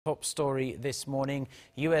Top story this morning,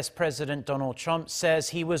 U.S. President Donald Trump says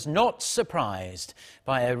he was not surprised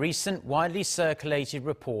by a recent widely circulated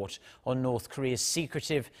report on North Korea's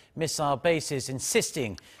secretive missile bases,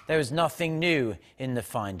 insisting there is nothing new in the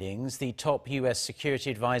findings. The top U.S. security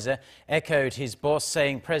advisor echoed his boss,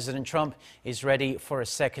 saying President Trump is ready for a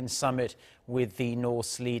second summit with the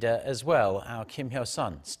North's leader as well. Our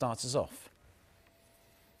Hyo-sun starts us off.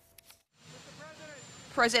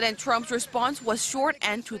 President Trump's response was short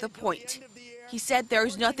and to the point. He said there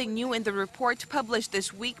is nothing new in the report published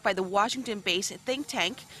this week by the Washington-based think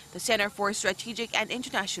tank, the Center for Strategic and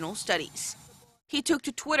International Studies. He took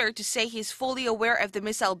to Twitter to say he's fully aware of the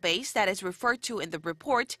missile base that is referred to in the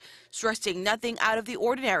report, stressing nothing out of the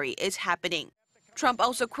ordinary is happening. Trump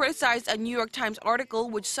also criticized a New York Times article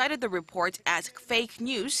which cited the report as fake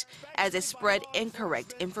news, as it spread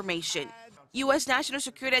incorrect information. U.S. National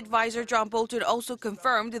Security Advisor John Bolton also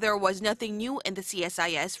confirmed there was nothing new in the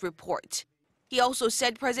CSIS report. He also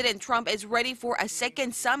said President Trump is ready for a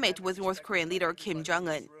second summit with North Korean leader Kim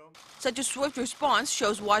Jong-un. Such a swift response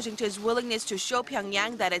shows Washington's willingness to show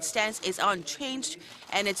Pyongyang that its stance is unchanged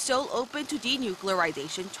and it's still open to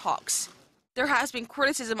denuclearization talks. There has been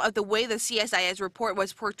criticism of the way the CSIS report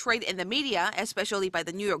was portrayed in the media, especially by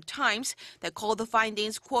the New York Times, that called the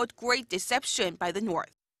findings, quote, great deception by the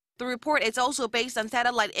North. The report is also based on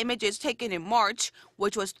satellite images taken in March,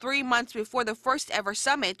 which was 3 months before the first ever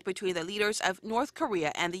summit between the leaders of North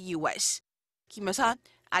Korea and the U.S. Hyo-sun,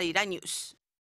 Arirang News.